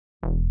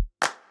Hi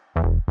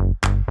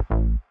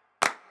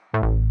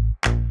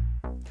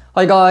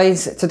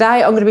guys,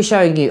 today I'm going to be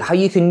showing you how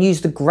you can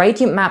use the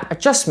gradient map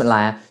adjustment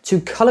layer to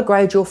color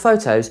grade your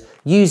photos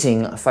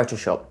using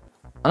Photoshop.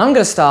 And I'm going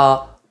to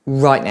start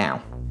right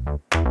now.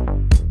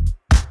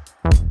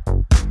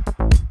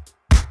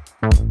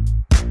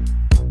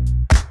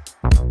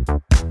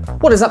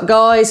 What is up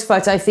guys,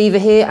 Photo Fever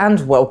here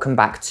and welcome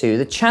back to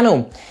the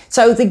channel.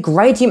 So the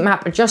gradient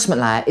map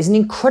adjustment layer is an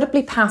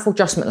incredibly powerful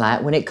adjustment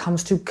layer when it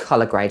comes to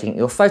color grading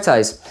your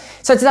photos.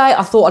 So today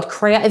I thought I'd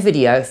create a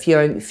video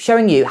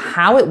showing you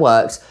how it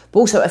works, but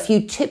also a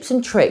few tips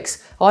and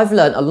tricks I've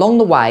learned along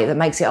the way that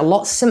makes it a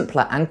lot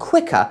simpler and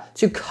quicker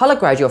to color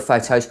grade your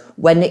photos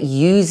when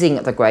using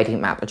the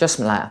gradient map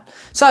adjustment layer.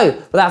 So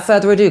without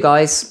further ado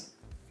guys,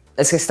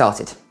 let's get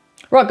started.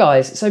 Right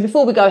guys, so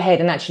before we go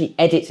ahead and actually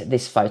edit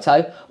this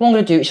photo, what I'm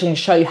going to do is I'm going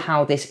to show you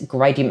how this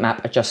gradient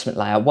map adjustment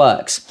layer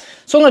works.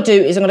 So what I'm going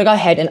to do is I'm going to go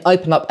ahead and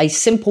open up a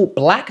simple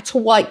black to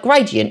white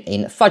gradient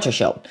in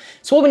Photoshop.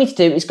 So what we need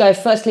to do is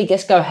firstly,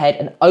 let's go ahead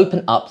and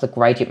open up the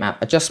gradient map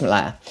adjustment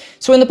layer.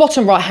 So in the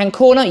bottom right hand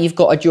corner, you've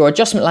got your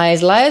adjustment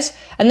layers,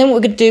 and then what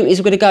we're going to do is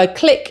we're going to go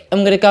click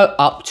and we're going to go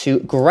up to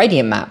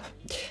gradient map.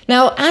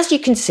 Now, as you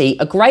can see,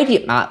 a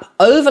gradient map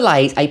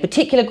overlays a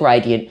particular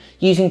gradient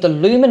using the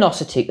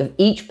luminosity of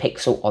each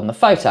pixel on the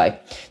photo.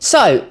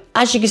 So,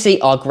 as you can see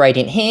our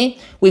gradient here,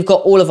 we've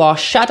got all of our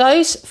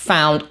shadows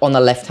found on the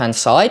left-hand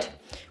side.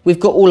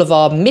 We've got all of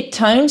our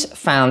midtones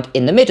found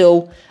in the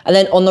middle. And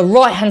then on the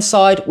right-hand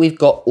side, we've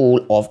got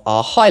all of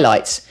our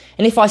highlights.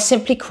 And if I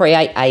simply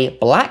create a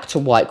black to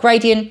white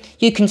gradient,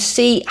 you can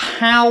see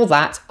how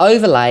that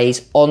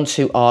overlays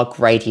onto our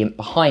gradient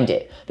behind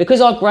it.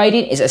 Because our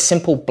gradient is a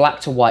simple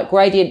black to white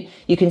gradient,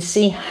 you can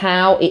see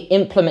how it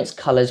implements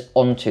colors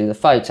onto the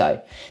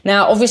photo.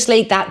 Now,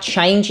 obviously that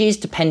changes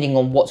depending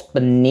on what's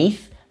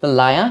beneath the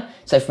layer.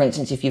 So for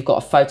instance, if you've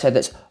got a photo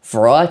that's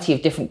variety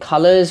of different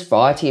colors,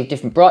 variety of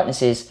different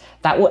brightnesses,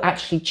 that will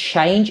actually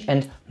change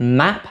and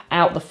map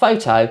out the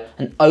photo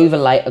and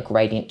overlay a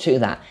gradient to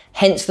that.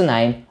 Hence the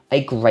name,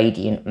 a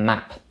gradient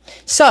map.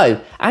 So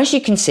as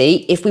you can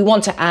see, if we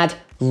want to add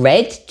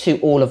red to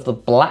all of the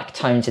black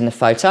tones in the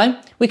photo,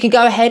 we can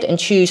go ahead and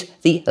choose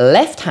the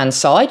left-hand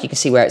side. You can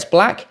see where it's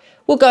black.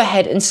 We'll go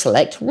ahead and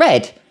select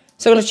red.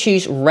 So I'm going to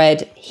choose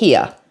red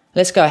here.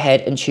 Let's go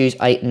ahead and choose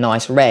a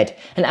nice red.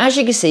 And as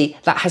you can see,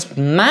 that has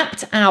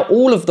mapped out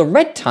all of the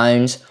red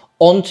tones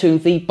onto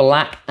the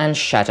black and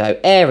shadow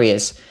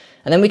areas.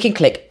 And then we can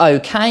click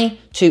OK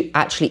to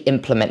actually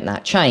implement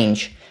that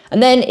change.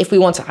 And then if we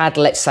want to add,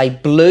 let's say,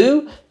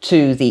 blue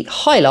to the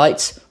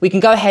highlights, we can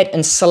go ahead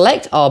and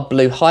select our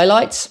blue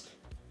highlights.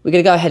 We're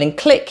going to go ahead and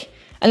click,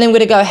 and then we're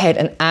going to go ahead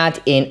and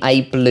add in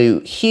a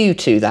blue hue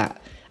to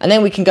that. And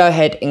then we can go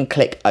ahead and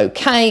click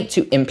OK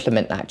to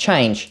implement that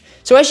change.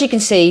 So as you can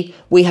see,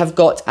 we have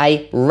got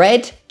a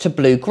red to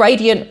blue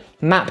gradient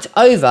mapped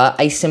over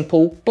a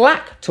simple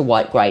black to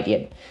white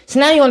gradient. So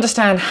now you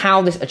understand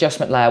how this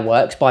adjustment layer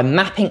works by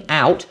mapping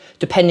out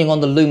depending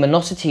on the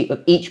luminosity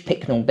of each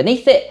pixel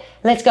beneath it.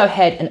 Let's go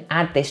ahead and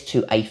add this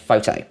to a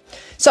photo.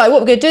 So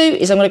what we're going to do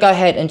is I'm going to go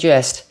ahead and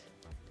just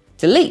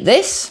delete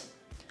this.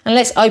 And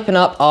let's open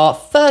up our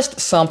first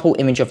sample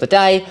image of the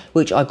day,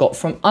 which I got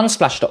from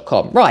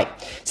unsplash.com. Right,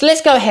 so let's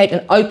go ahead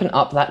and open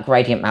up that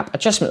gradient map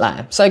adjustment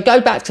layer. So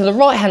go back to the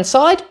right-hand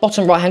side,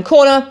 bottom right-hand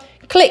corner,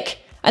 click,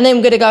 and then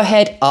we're going to go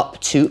ahead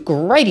up to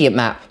gradient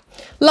map.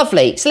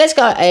 Lovely, so let's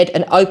go ahead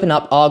and open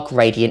up our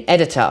gradient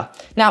editor.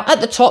 Now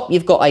at the top,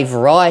 you've got a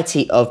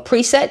variety of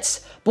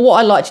presets, but what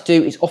I like to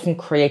do is often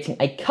creating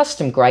a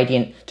custom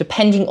gradient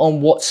depending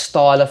on what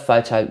style of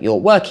photo you're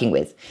working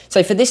with.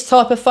 So for this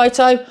type of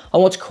photo, I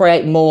want to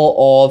create more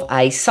of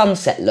a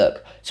sunset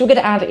look. So we're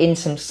going to add in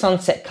some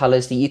sunset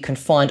colors that you can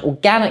find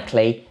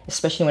organically,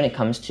 especially when it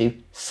comes to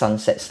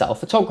sunset style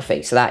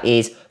photography. So that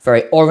is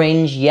very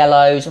orange,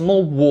 yellows, and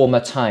more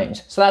warmer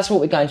tones. So that's what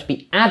we're going to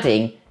be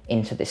adding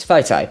into this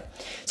photo.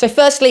 So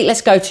firstly, let's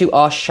go to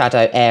our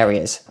shadow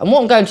areas. And what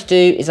I'm going to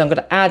do is I'm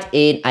going to add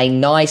in a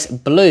nice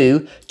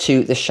blue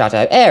to the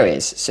shadow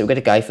areas. So we're going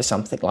to go for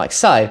something like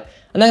so.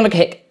 And then I'm going to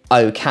click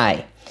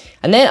OK.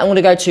 And then I'm going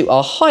to go to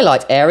our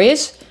highlight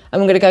areas.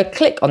 And I'm going to go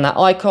click on that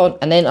icon.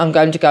 And then I'm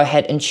going to go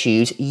ahead and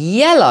choose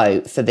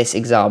yellow for this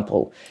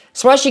example.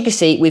 So as you can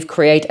see, we've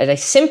created a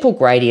simple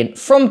gradient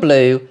from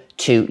blue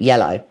to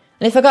yellow.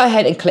 And if I go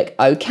ahead and click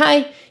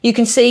OK, you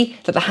can see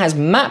that it has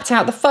mapped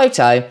out the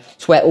photo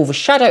to where all the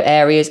shadow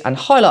areas and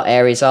highlight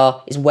areas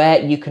is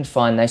where you can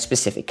find those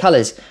specific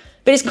colors.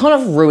 But it's kind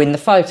of ruined the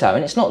photo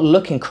and it's not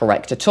looking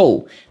correct at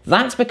all.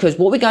 That's because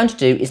what we're going to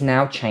do is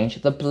now change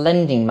the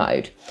blending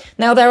mode.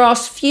 Now there are a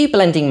few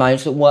blending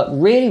modes that work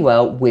really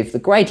well with the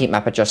gradient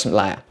map adjustment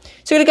layer.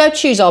 So we're going to go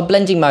choose our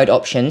blending mode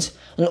options,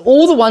 and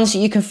all the ones that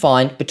you can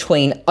find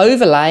between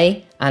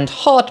overlay and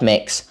hard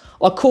mix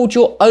are called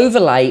your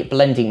overlay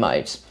blending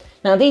modes.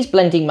 Now these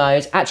blending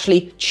modes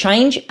actually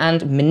change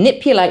and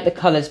manipulate the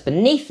colors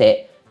beneath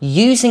it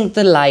using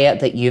the layer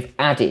that you've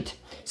added.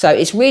 So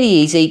it's really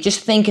easy, just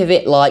think of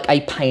it like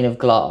a pane of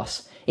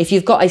glass. If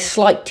you've got a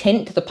slight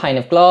tint to the pane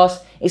of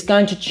glass, it's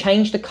going to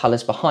change the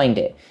colors behind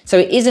it. So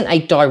it isn't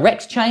a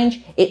direct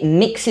change, it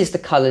mixes the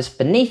colors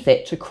beneath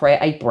it to create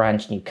a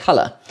brand new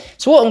color.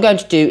 So what I'm going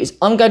to do is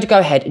I'm going to go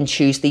ahead and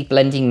choose the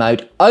blending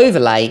mode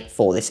overlay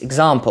for this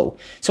example.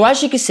 So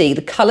as you can see,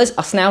 the colors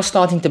are now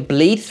starting to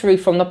bleed through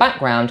from the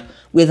background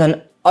with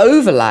an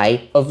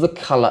overlay of the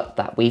color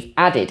that we've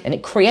added, and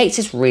it creates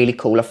this really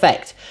cool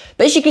effect.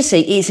 But as you can see,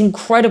 it's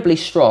incredibly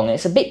strong.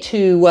 It's a bit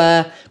too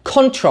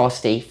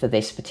contrasty for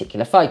this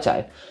particular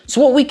photo.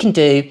 So what we can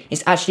do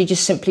is actually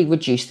just simply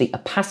reduce the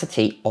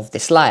opacity of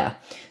this layer.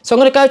 So I'm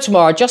going to go to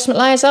our adjustment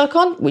layers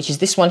icon, which is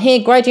this one here,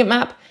 gradient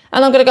map,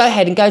 and I'm going to go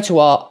ahead and go to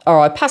our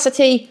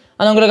opacity,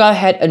 and I'm going to go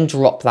ahead and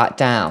drop that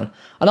down.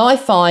 And I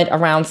find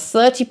around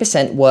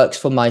 30% works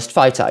for most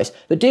photos,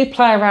 but do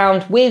play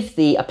around with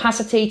the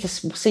opacity to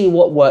see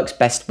what works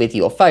best with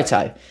your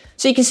photo.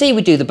 So you can see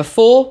we do the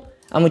before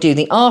and we do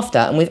the after,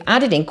 and we've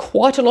added in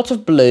quite a lot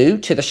of blue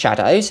to the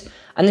shadows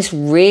and this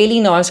really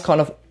nice kind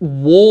of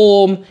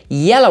warm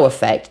yellow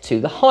effect to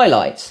the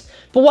highlights.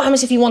 But what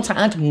happens if you want to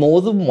add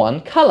more than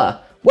one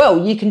color?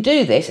 Well, you can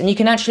do this and you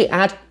can actually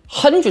add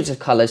hundreds of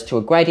colors to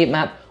a gradient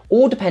map,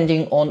 all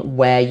depending on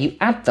where you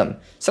add them.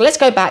 So let's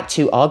go back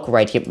to our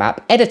gradient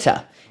map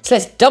editor. So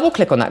let's double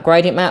click on that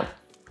gradient map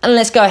and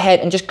let's go ahead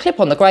and just click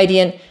on the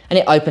gradient and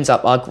it opens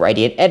up our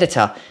gradient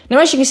editor. Now,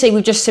 as you can see,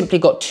 we've just simply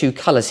got two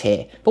colors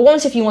here, but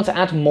what if you want to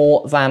add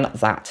more than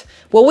that?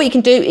 Well, what you can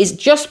do is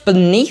just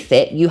beneath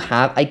it, you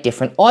have a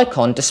different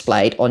icon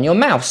displayed on your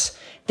mouse.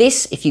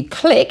 This, if you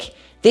click,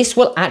 this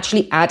will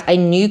actually add a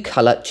new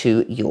color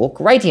to your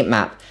gradient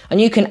map. And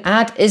you can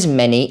add as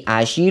many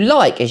as you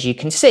like, as you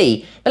can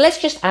see. But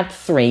let's just add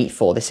 3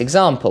 for this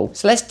example.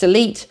 So let's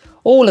delete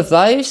all of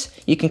those.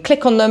 You can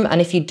click on them, and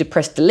if you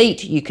press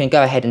delete, you can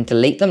go ahead and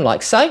delete them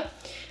like so.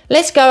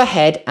 Let's go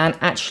ahead and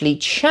actually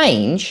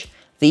change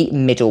the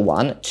middle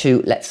one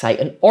to, let's say,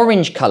 an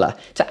orange color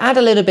to add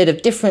a little bit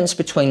of difference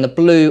between the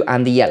blue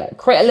and the yellow.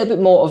 Create a little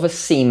bit more of a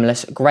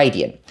seamless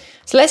gradient.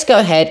 So let's go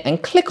ahead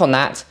and click on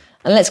that,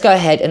 and let's go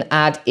ahead and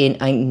add in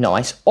a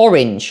nice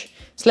orange.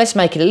 So let's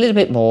make it a little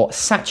bit more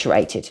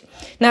saturated.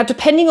 Now,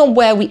 depending on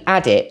where we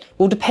add it,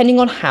 will depending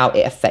on how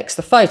it affects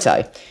the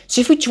photo.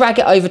 So if we drag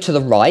it over to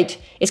the right,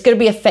 it's going to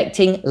be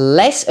affecting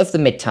less of the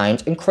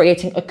midtones and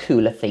creating a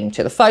cooler theme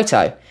to the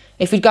photo.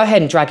 If we go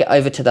ahead and drag it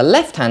over to the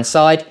left-hand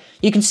side,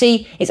 you can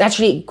see it's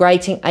actually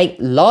creating a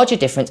larger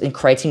difference and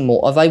creating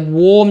more of a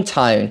warm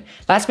tone.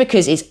 That's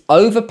because it's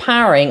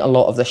overpowering a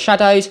lot of the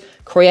shadows,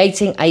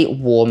 creating a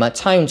warmer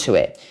tone to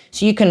it.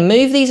 So you can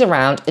move these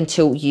around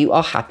until you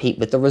are happy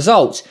with the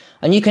results.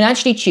 And you can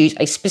actually choose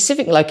a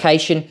specific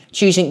location,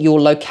 choosing your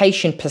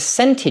location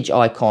percentage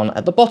icon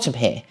at the bottom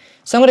here.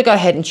 So I'm going to go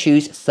ahead and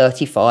choose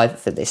 35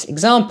 for this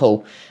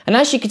example. And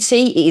as you can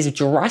see, it has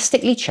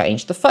drastically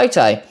changed the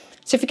photo.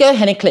 So if you go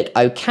ahead and click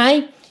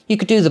OK, you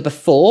could do the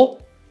before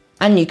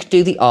and you could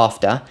do the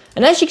after.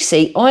 And as you can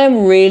see, I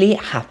am really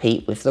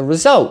happy with the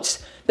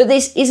results. But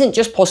this isn't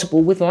just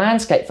possible with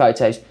landscape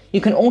photos.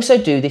 You can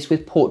also do this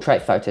with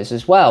portrait photos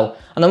as well.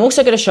 And I'm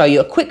also going to show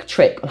you a quick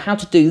trick on how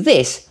to do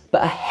this,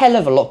 but a hell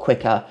of a lot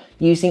quicker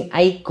using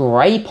a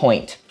grey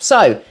point.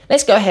 So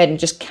let's go ahead and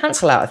just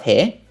cancel out of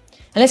here.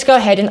 And let's go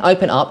ahead and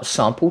open up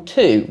sample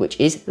 2, which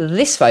is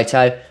this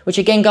photo, which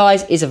again,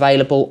 guys, is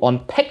available on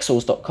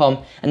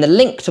pexels.com. And the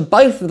link to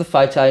both of the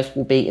photos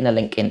will be in the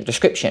link in the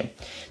description.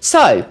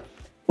 So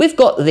we've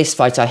got this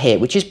photo here,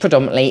 which is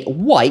predominantly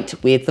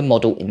white with the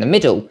model in the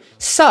middle.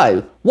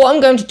 So what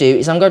I'm going to do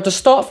is I'm going to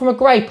start from a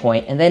grey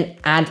point and then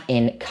add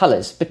in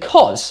colours,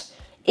 because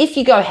if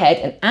you go ahead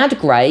and add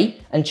grey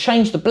and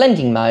change the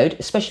blending mode,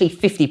 especially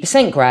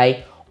 50%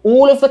 grey,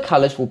 all of the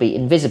colours will be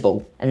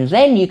invisible, and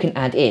then you can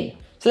add in.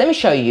 So let me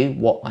show you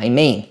what I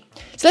mean.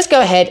 So let's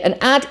go ahead and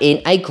add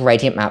in a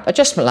gradient map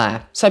adjustment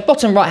layer. So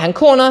bottom right hand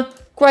corner,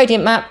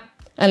 gradient map,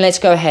 and let's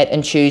go ahead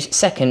and choose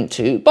second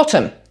to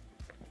bottom.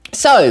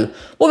 So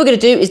what we're going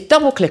to do is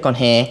double click on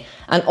here,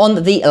 and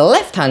on the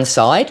left hand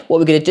side, what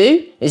we're going to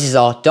do, this is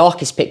our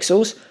darkest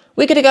pixels,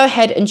 we're going to go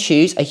ahead and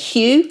choose a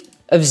hue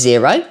of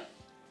 0,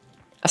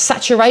 a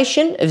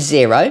saturation of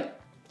 0,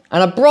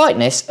 and a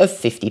brightness of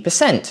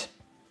 50%.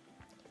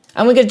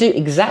 And we're going to do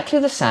exactly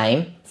the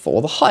same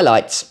for the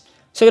highlights.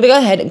 So we're going to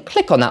go ahead and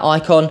click on that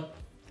icon,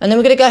 and then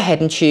we're going to go ahead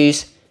and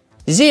choose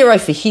 0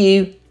 for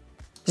hue,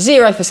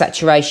 0 for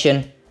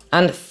saturation,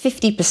 and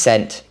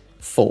 50%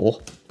 for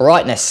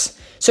brightness.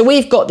 So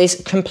we've got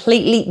this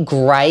completely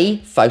grey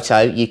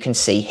photo you can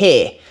see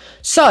here.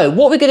 So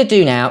what we're going to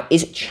do now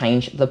is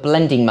change the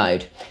blending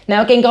mode.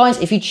 Now again, guys,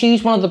 if you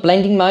choose one of the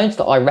blending modes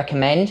that I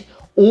recommend,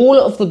 all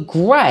of the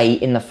grey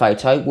in the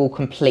photo will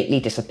completely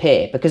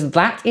disappear, because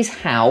that is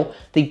how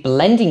the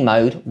blending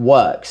mode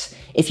works.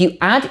 If you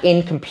add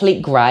in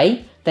complete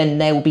grey, then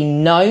there will be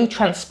no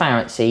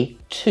transparency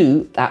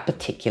to that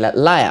particular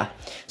layer.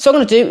 So what I'm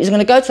going to do is I'm going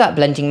to go to that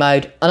blending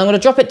mode, and I'm going to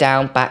drop it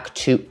down back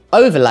to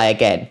overlay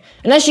again.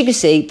 And as you can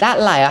see, that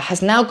layer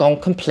has now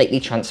gone completely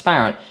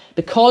transparent,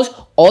 because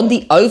on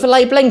the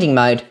overlay blending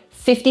mode,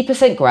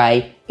 50%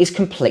 grey is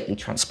completely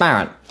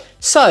transparent.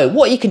 So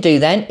what you can do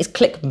then is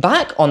click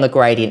back on the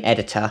gradient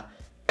editor,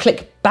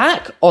 click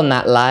back on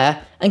that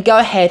layer and go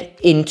ahead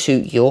into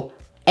your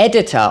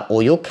editor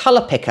or your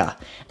color picker.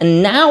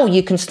 And now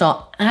you can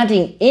start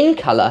adding in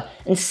color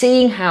and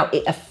seeing how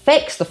it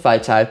affects the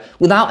photo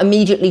without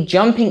immediately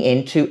jumping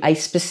into a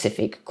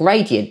specific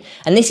gradient.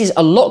 And this is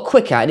a lot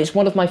quicker, and it's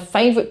one of my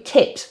favorite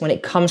tips when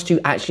it comes to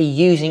actually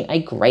using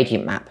a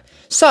gradient map.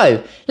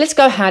 So let's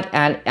go ahead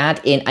and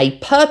add in a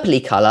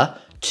purpley color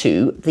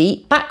to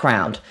the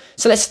background.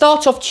 So let's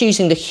start off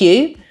choosing the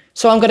hue.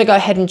 So I'm going to go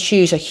ahead and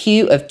choose a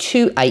hue of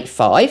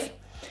 285.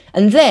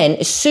 And then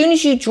as soon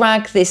as you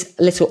drag this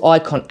little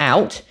icon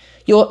out,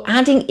 you're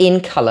adding in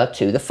color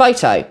to the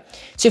photo.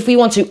 So if we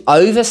want to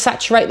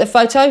oversaturate the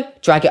photo,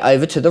 drag it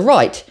over to the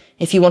right.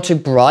 If you want to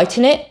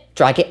brighten it,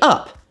 drag it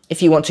up.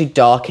 If you want to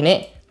darken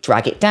it,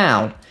 drag it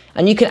down.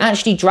 And you can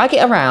actually drag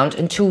it around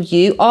until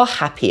you are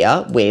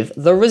happier with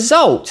the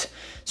result.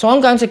 So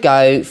I'm going to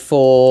go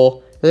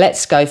for,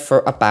 let's go for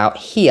about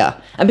here.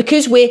 And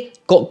because we've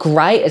got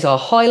gray as our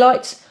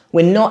highlights,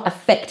 we're not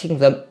affecting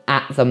them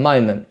at the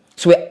moment.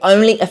 So we're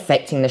only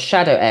affecting the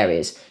shadow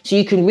areas. So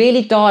you can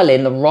really dial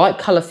in the right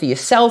color for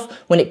yourself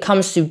when it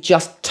comes to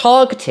just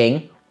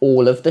targeting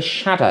all of the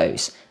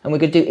shadows. And we're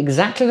going to do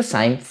exactly the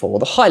same for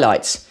the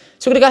highlights.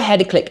 So we're going to go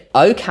ahead and click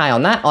OK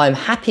on that. I'm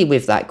happy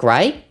with that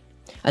gray.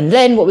 And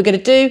then what we're going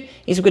to do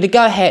is we're going to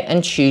go ahead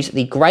and choose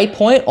the gray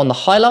point on the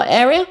highlight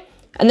area.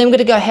 And then we're going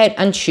to go ahead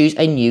and choose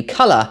a new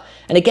color.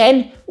 And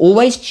again,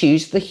 always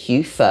choose the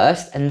hue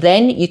first, and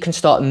then you can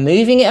start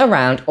moving it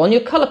around on your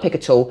color picker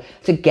tool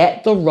to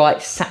get the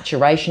right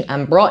saturation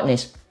and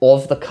brightness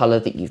of the color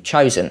that you've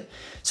chosen.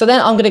 So then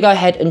I'm going to go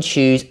ahead and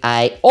choose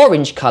a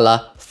orange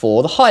color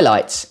for the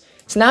highlights.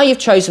 So now you've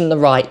chosen the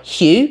right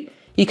hue,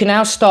 you can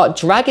now start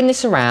dragging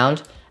this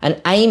around and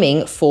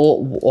aiming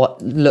for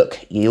what look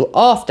you're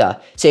after.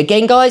 So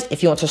again, guys,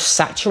 if you want to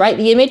saturate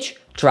the image,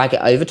 drag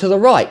it over to the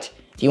right.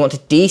 If you want to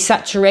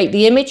desaturate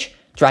the image,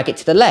 drag it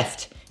to the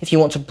left. If you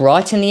want to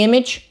brighten the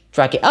image,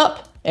 drag it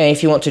up. And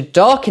if you want to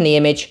darken the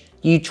image,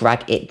 you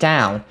drag it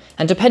down.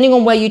 And depending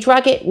on where you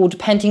drag it will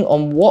depending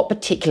on what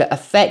particular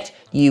effect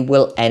you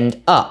will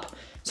end up.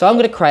 So I'm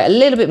going to create a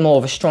little bit more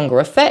of a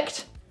stronger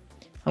effect.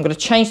 I'm going to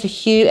change the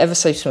hue ever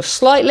so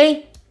slightly.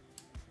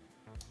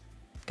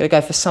 I'm going to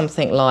go for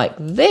something like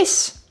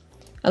this.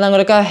 And I'm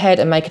going to go ahead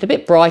and make it a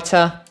bit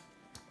brighter.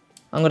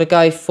 I'm going to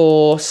go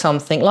for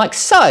something like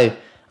so.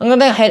 I'm going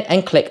to go ahead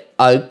and click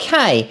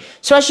OK.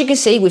 So as you can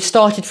see, we've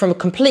started from a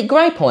complete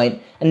grey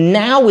point, and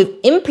now we've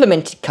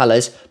implemented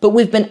colours, but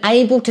we've been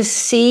able to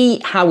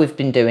see how we've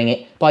been doing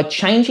it by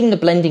changing the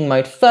blending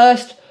mode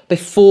first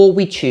before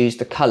we choose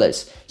the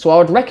colours. So I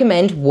would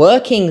recommend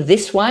working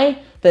this way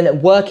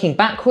than working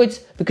backwards,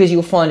 because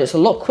you'll find it's a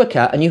lot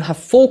quicker and you have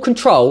full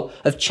control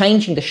of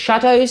changing the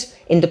shadows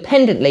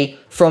independently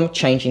from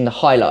changing the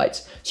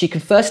highlights. So you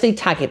can firstly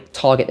target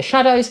the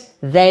shadows,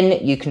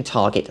 then you can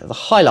target the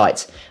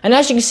highlights. And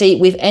as you can see,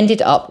 we've ended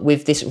up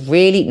with this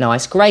really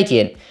nice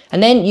gradient.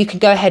 And then you can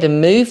go ahead and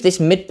move this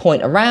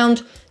midpoint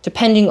around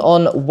depending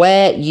on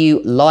where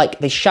you like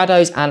the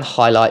shadows and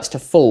highlights to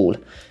fall.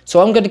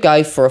 So I'm going to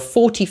go for a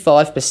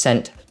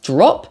 45%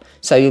 drop.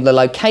 So the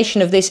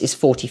location of this is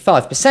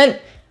 45%.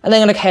 And then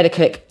I'm going to go ahead and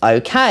click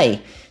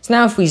OK. So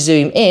now if we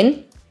zoom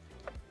in,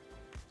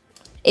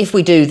 if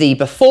we do the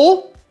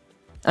before,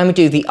 and we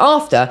do the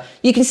after,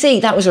 you can see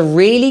that was a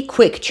really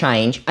quick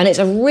change, and it's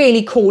a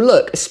really cool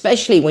look,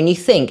 especially when you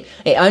think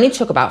it only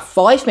took about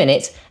 5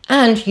 minutes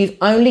and you've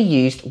only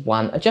used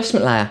one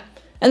adjustment layer.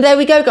 And there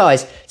we go,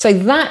 guys. So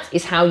that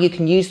is how you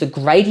can use the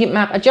gradient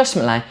map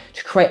adjustment layer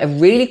to create a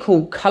really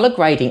cool color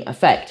grading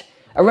effect.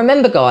 And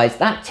remember, guys,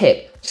 that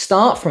tip,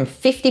 start from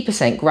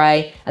 50%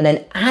 gray and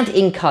then add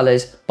in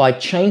colors by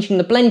changing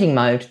the blending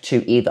mode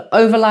to either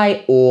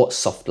overlay or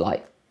soft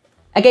light.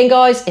 Again,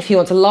 guys, if you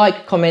want to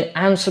like, comment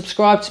and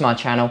subscribe to my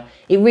channel,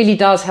 it really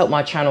does help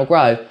my channel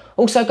grow.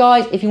 Also,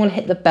 guys, if you want to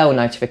hit the bell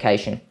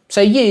notification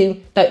so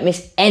you don't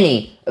miss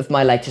any of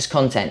my latest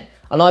content.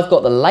 And I've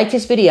got the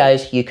latest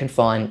videos you can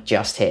find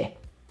just here.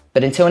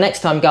 But until next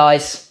time,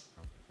 guys,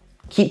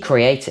 keep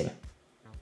creating.